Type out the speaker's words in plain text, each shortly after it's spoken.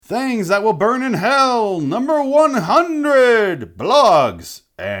Things that will burn in hell, number 100, blogs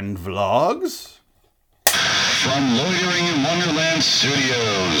and vlogs. From Loitering in Wonderland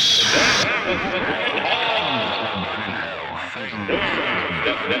Studios.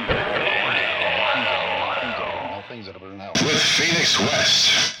 With Phoenix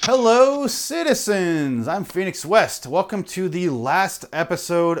West. Hello, citizens. I'm Phoenix West. Welcome to the last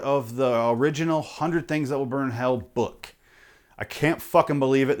episode of the original 100 Things That Will Burn in Hell book. I can't fucking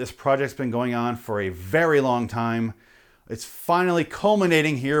believe it. This project's been going on for a very long time. It's finally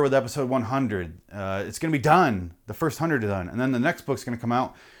culminating here with episode 100. It's going to be done. The first 100 is done. And then the next book's going to come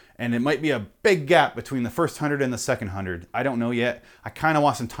out. And it might be a big gap between the first 100 and the second 100. I don't know yet. I kind of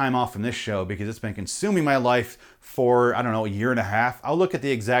want some time off from this show because it's been consuming my life for, I don't know, a year and a half. I'll look at the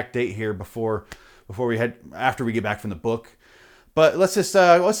exact date here after we get back from the book. But let's just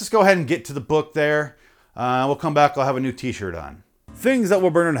go ahead and get to the book there. We'll come back. I'll have a new t-shirt on. Things that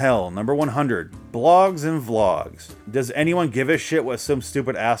will burn in hell, number 100. Blogs and vlogs. Does anyone give a shit what some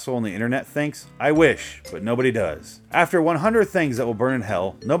stupid asshole on the internet thinks? I wish, but nobody does. After 100 things that will burn in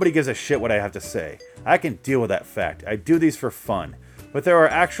hell, nobody gives a shit what I have to say. I can deal with that fact. I do these for fun. But there are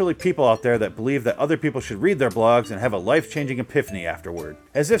actually people out there that believe that other people should read their blogs and have a life-changing epiphany afterward.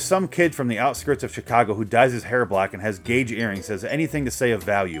 As if some kid from the outskirts of Chicago who dyes his hair black and has gauge earrings has anything to say of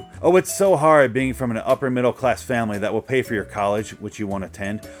value. Oh, it's so hard being from an upper middle class family that will pay for your college, which you won't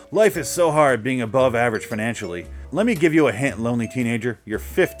attend. Life is so hard being above average financially. Let me give you a hint, lonely teenager. You're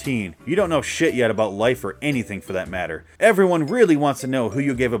 15. You don't know shit yet about life or anything for that matter. Everyone really wants to know who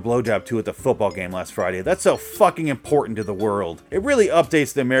you gave a blowjob to at the football game last Friday. That's so fucking important to the world. It really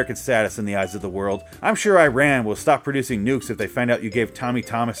updates the American status in the eyes of the world. I'm sure Iran will stop producing nukes if they find out you gave Tommy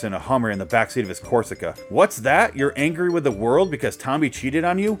Thomason a Hummer in the backseat of his Corsica. What's that? You're angry with the world because Tommy cheated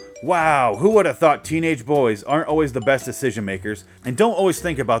on you? Wow, who would have thought teenage boys aren't always the best decision makers and don't always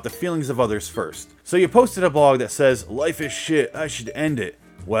think about the feelings of others first. So you posted a blog that says, "Life is shit, I should end it."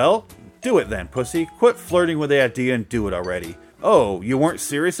 Well, do it then, pussy. Quit flirting with the idea and do it already. Oh, you weren't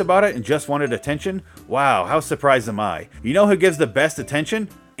serious about it and just wanted attention? Wow, how surprised am I? You know who gives the best attention?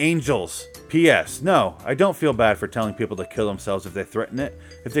 Angels. P.S. No, I don't feel bad for telling people to kill themselves if they threaten it.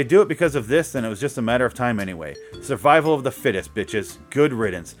 If they do it because of this, then it was just a matter of time anyway. Survival of the fittest, bitches. Good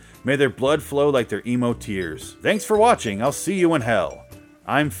riddance. May their blood flow like their emo tears. Thanks for watching. I'll see you in hell.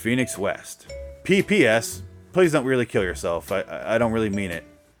 I'm Phoenix West. P.P.S. Please don't really kill yourself. I don't really mean it.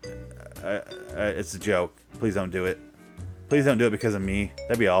 It's a joke. Please don't do it. Please don't do it because of me.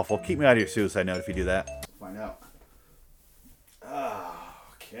 That'd be awful. Keep me out of your suicide note if you do that. Find out.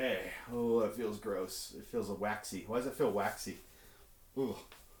 Okay. Oh, that feels gross. It feels waxy. Why does it feel waxy? Ooh.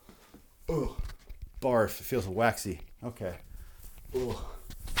 Ooh. Barf. It feels waxy. Okay. Ooh.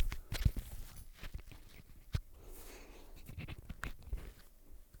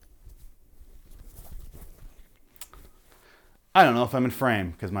 I don't know if I'm in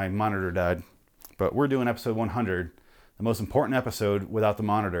frame because my monitor died, but we're doing episode 100, the most important episode without the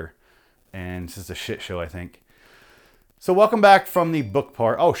monitor, and it's just a shit show, I think. So welcome back from the book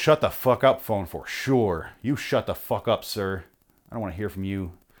part. Oh, shut the fuck up, phone, for sure. You shut the fuck up, sir. I don't want to hear from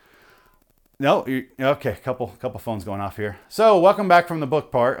you. No, okay, couple phones going off here. So welcome back from the book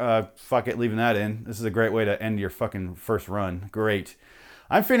part. Fuck it, leaving that in. This is a great way to end your fucking first run. Great.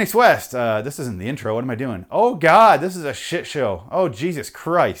 I'm Phoenix West. This isn't the intro. What am I doing? Oh, God, this is a shit show. Oh, Jesus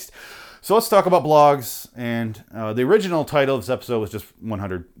Christ. So let's talk about blogs. And the original title of this episode was just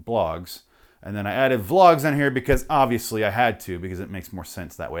 100 blogs. And then I added vlogs on here because obviously I had to, because it makes more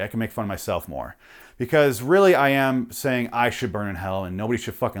sense that way. I can make fun of myself more. Because really I am saying I should burn in hell and nobody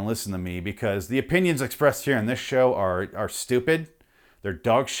should fucking listen to me because the opinions expressed here in this show are stupid. They're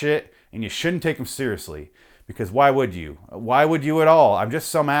dog shit and you shouldn't take them seriously. Because why would you? Why would you at all? I'm just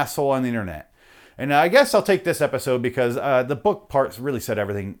some asshole on the internet. And I guess I'll take this episode because the book parts really said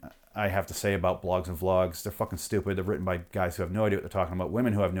everything I have to say about blogs and vlogs. They're fucking stupid. They're written by guys who have no idea what they're talking about.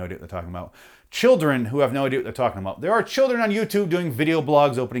 Women who have no idea what they're talking about. Children who have no idea what they're talking about. There are children on YouTube doing video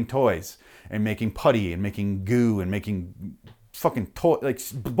blogs opening toys and making putty and making goo and making fucking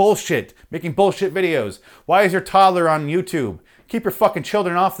bullshit. Making bullshit videos. Why is your toddler on YouTube? Keep your fucking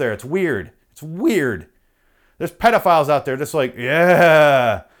children off there. It's weird. It's weird. There's pedophiles out there just like,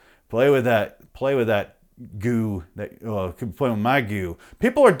 yeah, play with that goo. Play with my goo.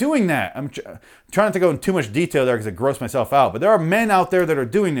 People are doing that. I'm trying not to go into too much detail there because it grossed myself out. But there are men out there that are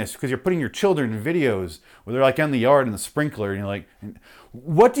doing this because you're putting your children in videos where they're like in the yard in the sprinkler. And you're like,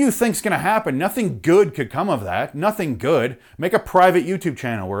 what do you think's going to happen? Nothing good could come of that. Nothing good. Make a private YouTube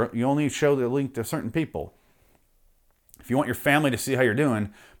channel where you only show the link to certain people. If you want your family to see how you're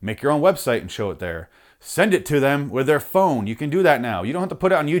doing, make your own website and show it there. send it to them with their phone. You can do that now. You don't have to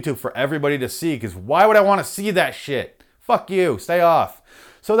put it on YouTube for everybody to see, because why would I want to see that shit? Fuck you. Stay off.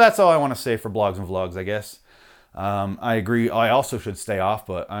 So that's all I want to say for blogs and vlogs, I guess. I agree. I also should stay off,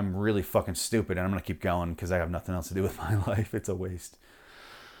 but I'm really fucking stupid, and I'm going to keep going because I have nothing else to do with my life. It's a waste.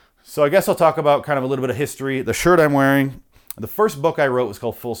 So I guess I'll talk about kind of a little bit of history. The shirt I'm wearing, the first book I wrote was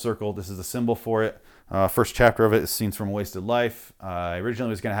called Full Circle. This is the symbol for it. First chapter of it is Scenes from a Wasted Life. I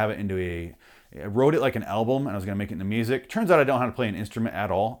originally was going to have it into I wrote it like an album, and I was going to make it into music. Turns out I don't know how to play an instrument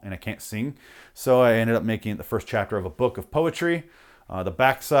at all, and I can't sing. So I ended up making it the first chapter of a book of poetry. The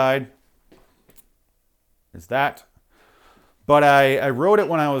backside is that. But I wrote it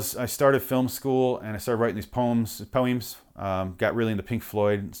when I started film school, and I started writing these poems. Got really into Pink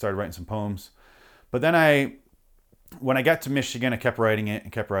Floyd and started writing some poems. But then when I got to Michigan, I kept writing it,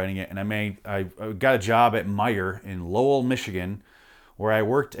 and I got a job at Meyer in Lowell, Michigan, where I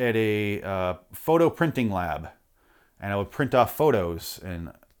worked at a photo printing lab, and I would print off photos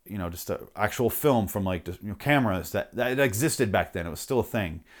and just actual film from like cameras that existed back then. It was still a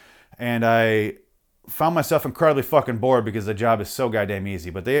thing, and I found myself incredibly fucking bored because the job is so goddamn easy.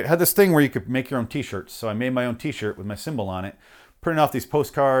 But they had this thing where you could make your own t-shirts, so I made my own t-shirt with my symbol on it, printed off these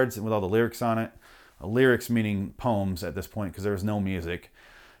postcards and with all the lyrics on it. Lyrics meaning poems at this point, because there was no music.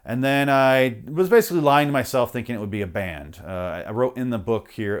 And then I was basically lying to myself, thinking it would be a band. I wrote in the book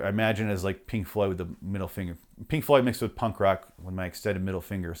here, I imagine it as like Pink Floyd with the middle finger. Pink Floyd mixed with punk rock with my extended middle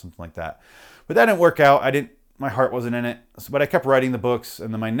finger or something like that. But that didn't work out. My heart wasn't in it. But I kept writing the books.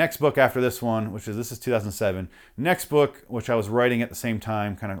 And then my next book after this one, this is 2007. Next book, which I was writing at the same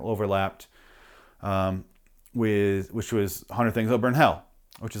time, kind of overlapped, which was 100 Things That'll Burn Hell,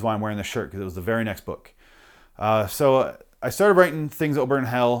 which is why I'm wearing this shirt, because it was the very next book. So I started writing Things That Will Burn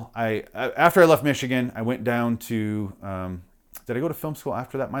Hell. After I left Michigan, I went down to... did I go to film school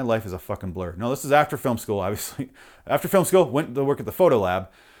after that? My life is a fucking blur. No, this is after film school, obviously. After film school, went to work at the photo lab.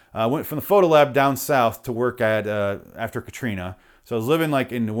 Went from the photo lab down south to work at after Katrina. So I was living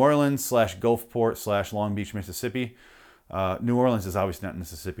like in New Orleans / Gulfport / Long Beach, Mississippi. New Orleans is obviously not in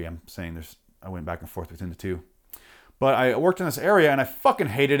Mississippi. I'm saying I went back and forth between the two. But I worked in this area, and I fucking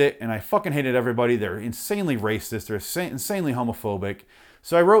hated it, and I fucking hated everybody. They're insanely racist. They're insanely homophobic.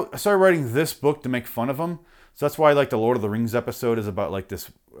 So I started writing this book to make fun of them. So that's why like the Lord of the Rings episode is about like this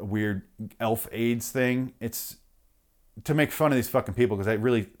weird elf AIDS thing. It's to make fun of these fucking people, because I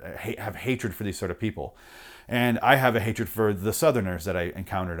really have hatred for these sort of people. And I have a hatred for the Southerners that I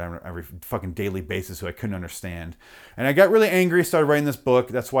encountered on every fucking daily basis who I couldn't understand. And I got really angry, started writing this book.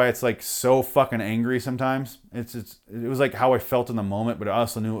 That's why it's like so fucking angry sometimes. It was like how I felt in the moment, but I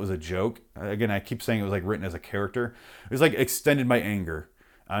also knew it was a joke. Again, I keep saying it was like written as a character. It was like extended my anger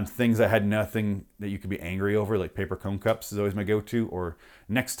on things that had nothing that you could be angry over, like paper cone cups is always my go-to, or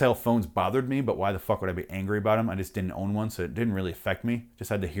Nextel phones bothered me, but why the fuck would I be angry about them? I just didn't own one, so it didn't really affect me. Just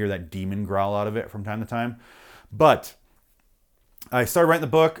had to hear that demon growl out of it from time to time. But I started writing the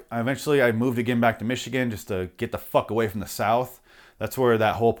book. Eventually, I moved again back to Michigan just to get the fuck away from the South. That's where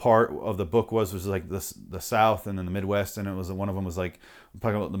that whole part of the book was like the South and then the Midwest, and one of them was like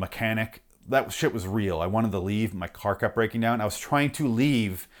talking about the mechanic. That shit was real. I wanted to leave. My car kept breaking down. I was trying to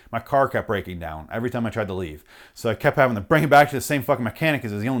leave. My car kept breaking down every time I tried to leave. So I kept having to bring it back to the same fucking mechanic,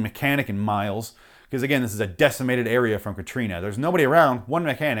 because it was the only mechanic in miles. Because again, this is a decimated area from Katrina. There's nobody around, one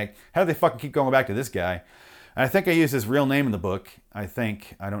mechanic. How do they fucking keep going back to this guy? And I think I used his real name in the book. I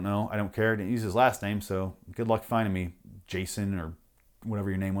don't know. I don't care. I didn't use his last name, so good luck finding me, Jason, or whatever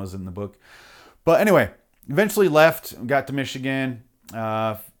your name was in the book. But anyway, eventually left, got to Michigan,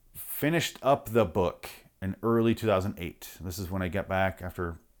 finished up the book in early 2008. This is when I got back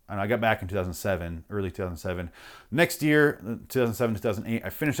I got back in 2007, early 2007. Next year, 2007, 2008, I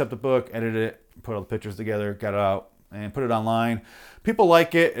finished up the book, edited it, put all the pictures together, got it out, and put it online. People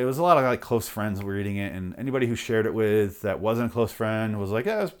like it. It was a lot of like close friends were reading it, and anybody who shared it with that wasn't a close friend was like,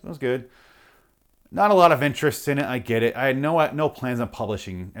 yeah, it was good. Not a lot of interest in it. I get it. I had no plans on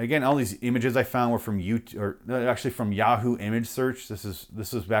publishing. Again, all these images I found were from YouTube, or actually from Yahoo image search. This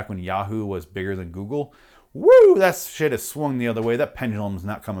was back when Yahoo was bigger than Google. Woo! That shit has swung the other way. That pendulum's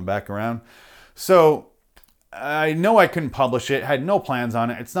not coming back around. So I know I couldn't publish it. Had no plans on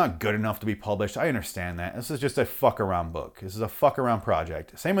it. It's not good enough to be published. I understand that. This is just a fuck around book. This is a fuck around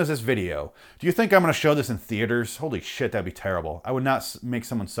project. Same as this video. Do you think I'm going to show this in theaters? Holy shit, that'd be terrible. I would not make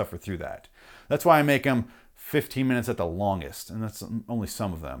someone suffer through that. That's why I make them 15 minutes at the longest, and that's only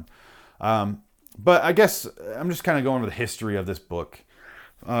some of them. But I guess I'm just kind of going over the history of this book.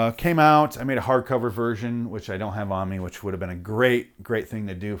 came out. I made a hardcover version, which I don't have on me, which would have been a great thing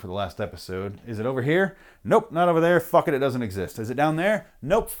to do for the last episode. Is it over here? Nope, not over there. Fuck it, it doesn't exist. Is it down there?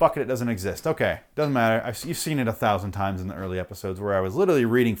 Nope, fuck it, it doesn't exist. Okay, doesn't matter. You've seen it 1,000 times in the early episodes where I was literally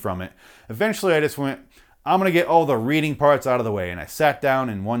reading from it. Eventually, I just went, I'm going to get all the reading parts out of the way. And I sat down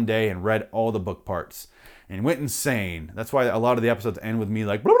in one day and read all the book parts and went insane. That's why a lot of the episodes end with me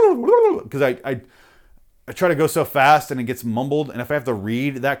like, because I try to go so fast and it gets mumbled, and if I have to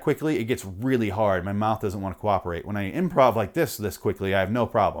read that quickly, it gets really hard. My mouth doesn't want to cooperate. When I improv like this quickly, I have no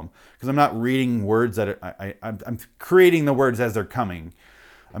problem because I'm not reading words that I'm creating the words as they're coming.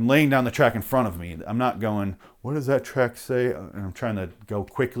 I'm laying down the track in front of me. I'm not going, what does that track say? And I'm trying to go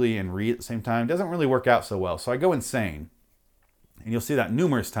quickly and read at the same time. It doesn't really work out so well. So I go insane, and you'll see that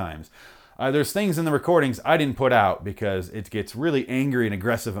numerous times. There's things in the recordings I didn't put out because it gets really angry and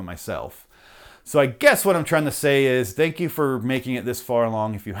aggressive at myself. So I guess what I'm trying to say is thank you for making it this far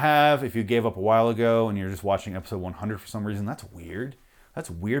along. If you gave up a while ago and you're just watching episode 100 for some reason, that's weird. That's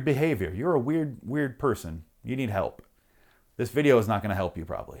weird behavior. You're a weird person. You need help. This video is not going to help you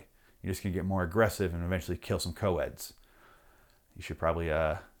probably. You're just going to get more aggressive and eventually kill some co-eds. You should probably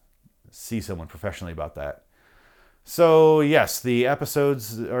see someone professionally about that. So yes, the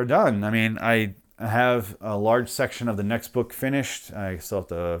episodes are done. I mean, I have a large section of the next book finished. I still have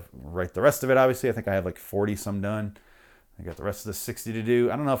to write the rest of it, obviously. I think I have like 40 some done. I got the rest of the 60 to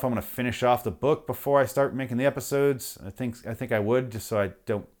do. I don't know if I'm going to finish off the book before I start making the episodes. I think I would, just so I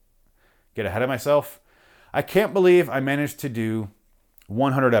don't get ahead of myself. I can't believe I managed to do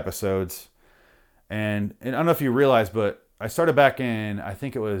 100 episodes. And I don't know if you realize, but I started back in, I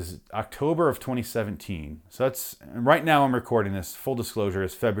think it was October of 2017. So right now I'm recording this, full disclosure,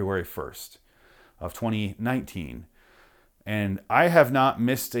 is February 1st. Of 2019, and I have not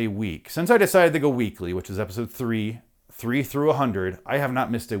missed a week since I decided to go weekly, which is episode 3 through 100. I have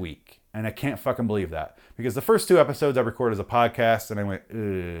not missed a week, and I can't fucking believe that, because the first 2 episodes I recorded as a podcast, and I went,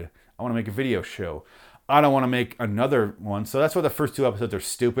 I want to make a video show. I don't want to make another one, so that's why the first 2 episodes are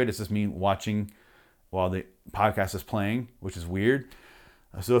stupid. It's just me watching while the podcast is playing, which is weird.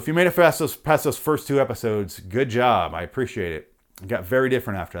 So if you made it past those first 2 episodes, good job. I appreciate it. It got very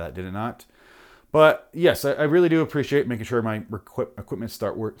different after that, did it not? But yes, I really do appreciate making sure my equipment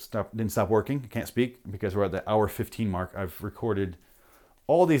didn't stop working. I can't speak because we're at the hour 15 mark. I've recorded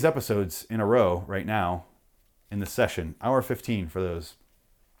all these episodes in a row right now in the session. Hour 15 for those.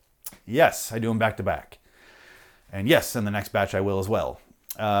 Yes, I do them back to back. And yes, in the next batch I will as well.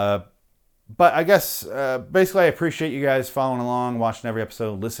 But I guess basically I appreciate you guys following along, watching every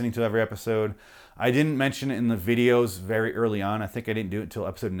episode, listening to every episode. I didn't mention it in the videos very early on. I think I didn't do it until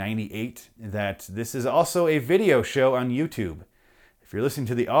episode 98, that this is also a video show on YouTube. If you're listening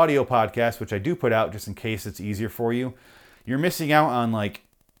to the audio podcast, which I do put out just in case it's easier for you, you're missing out on like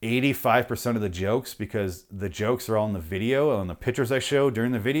 85% of the jokes because the jokes are all in the video, on the pictures I show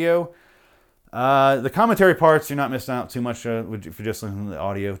during the video. The commentary parts, you're not missing out too much if you're just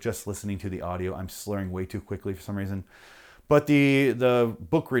listening to the audio. I'm slurring way too quickly for some reason. But the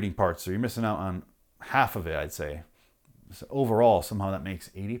book reading parts, so you're missing out on half of it, I'd say. So overall, somehow that makes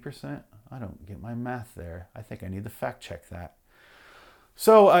 80%. I don't get my math there. I think I need to fact check that.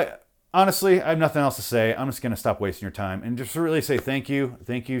 So honestly, I have nothing else to say. I'm just going to stop wasting your time and just really say thank you.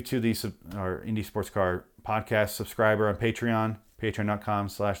 Thank you to our Indie Sports Car Podcast subscriber on Patreon,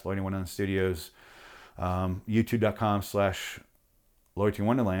 patreon.com/LoiteringWonderland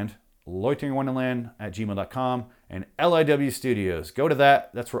youtube.com/LoiteringWonderland, loiteringwonderland@gmail.com, and LIW Studios. Go to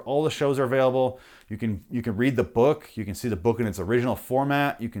that. That's where all the shows are available. You can read the book. You can see the book in its original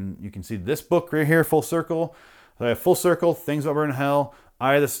format. You can see this book right here, Full Circle. So I have Full Circle, Things That Burn in Hell,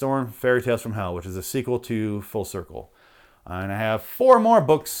 Eye of the Storm, Fairy Tales from Hell, which is a sequel to Full Circle. And I have 4 more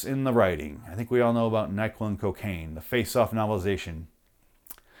books in the writing. I think we all know about NyQuil and Cocaine, the Face-Off novelization.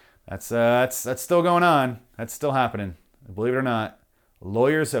 That's still going on. That's still happening. Believe it or not.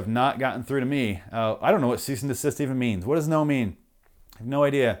 Lawyers have not gotten through to me. I don't know what cease and desist even means. What does no mean? I have no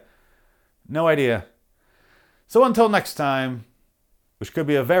idea. No idea. So until next time, which could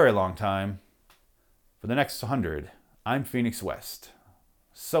be a very long time, for the next 100, I'm Phoenix West.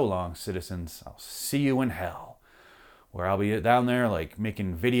 So long, citizens. I'll see you in hell, where I'll be down there like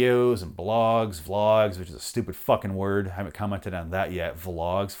making videos and blogs, vlogs, which is a stupid fucking word. I haven't commented on that yet.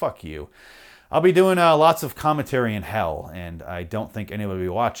 Vlogs, fuck you. I'll be doing lots of commentary in hell, and I don't think anyone will be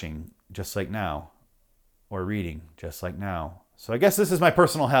watching, just like now, or reading, just like now. So I guess this is my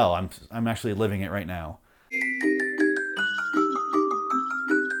personal hell. I'm actually living it right now.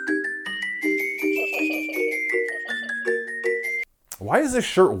 Why is this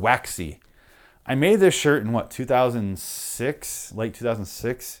shirt waxy? I made this shirt in 2006, late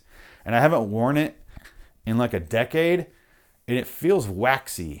 2006, and I haven't worn it in like a decade, and it feels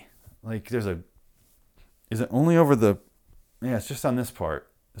waxy. Like is it only over the, yeah, it's just on this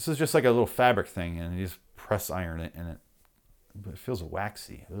part. This is just like a little fabric thing, and you just press iron it, and it feels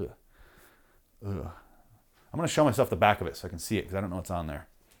waxy. Ugh. I'm going to show myself the back of it so I can see it, because I don't know what's on there.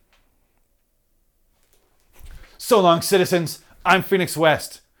 So long, citizens. I'm Phoenix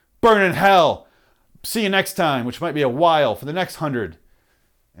West. Burn in hell. See you next time, which might be a while, for the next 100.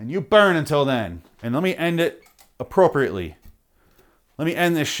 And you burn until then. And let me end it appropriately. Let me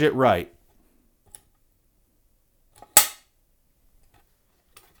end this shit right.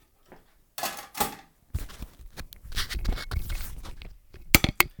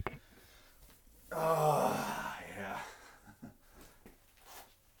 Oh, yeah.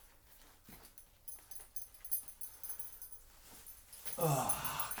 Oh,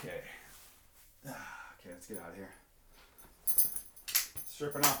 okay. Okay, let's get out of here.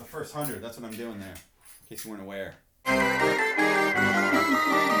 Stripping off the first 100. That's what I'm doing there. In case you weren't aware.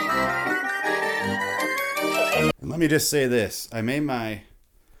 And let me just say this. I made my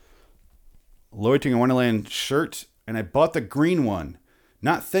Loitering in Wonderland shirt, and I bought the green one,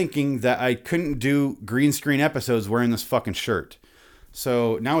 not thinking that I couldn't do green screen episodes wearing this fucking shirt.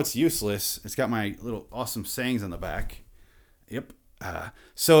 So now it's useless. It's got my little awesome sayings on the back. Yep.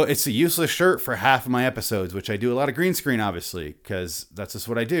 So it's a useless shirt for half of my episodes, which I do a lot of green screen, obviously, because that's just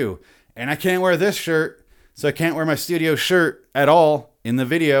what I do. And I can't wear this shirt, so I can't wear my studio shirt at all in the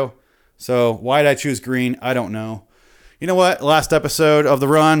video. So why did I choose green? I don't know. You know what? Last episode of the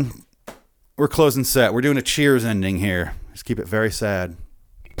run, we're closing set. We're doing a Cheers ending here. Just keep it very sad.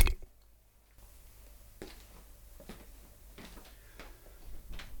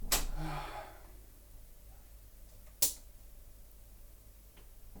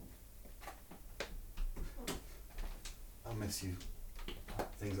 I'll miss you.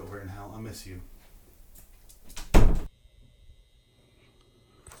 Things over in hell. I'll miss you.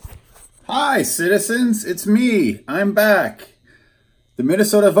 Hi, citizens. It's me. I'm back. The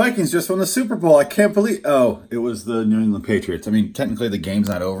Minnesota Vikings just won the Super Bowl. I can't believe... Oh, it was the New England Patriots. I mean, technically the game's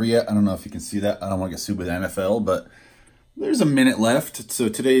not over yet. I don't know if you can see that. I don't want to get sued with the NFL, but there's a minute left. So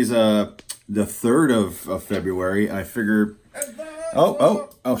today's the 3rd of February. I figure... Oh,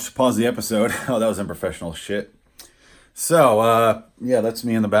 pause the episode. Oh, that was unprofessional shit. So, yeah, that's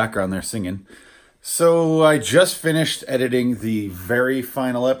me in the background there singing. So I just finished editing the very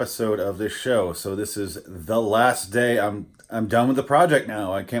final episode of this show. So this is the last day. I'm done with the project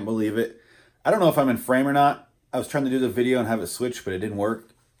now. I can't believe it. I don't know if I'm in frame or not. I was trying to do the video and have it switch, but it didn't work.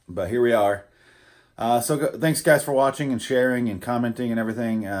 But here we are. Thanks, guys, for watching and sharing and commenting and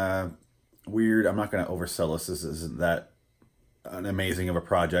everything. Weird. I'm not going to oversell this. This isn't that an amazing of a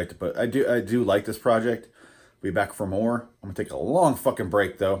project, but I do like this project. Be back for more. I'm going to take a long fucking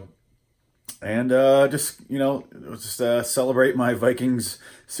break, though. And just celebrate my Vikings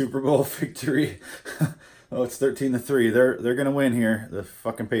Super Bowl victory. Oh, it's 13-3. They're gonna win here. The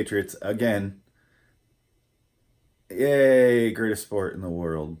fucking Patriots again. Yay! Greatest sport in the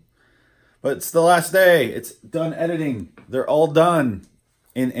world. But it's the last day. It's done editing. They're all done.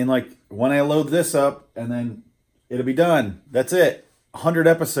 In like when I load this up, and then it'll be done. That's it. 100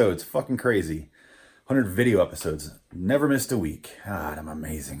 episodes. Fucking crazy. 100 video episodes. Never missed a week. God, I'm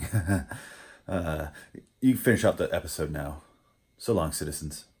amazing. You can finish out the episode now. So long,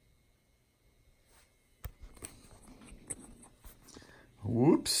 citizens.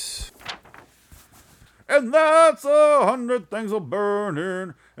 Whoops. And that's 100 things will burn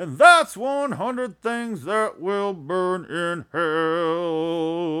in, and that's 100 things that will burn in hell.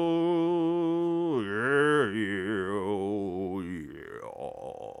 Yeah.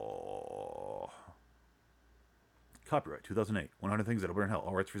 Copyright 2008. 100 Things That'll Burn in Hell.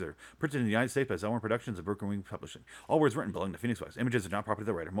 All rights reserved. Printed in the United States by Zelmer Productions and Broken Wing Publishing. All words written belong to Phoenix West. Images are not property of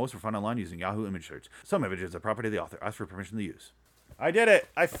the writer. Most were found online using Yahoo image search. Some images are property of the author. Ask for permission to use. I did it.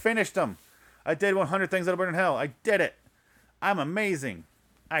 I finished them. I did 100 Things That'll Burn in Hell. I did it. I'm amazing.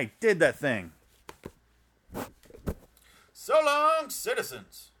 I did that thing. So long,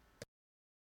 citizens.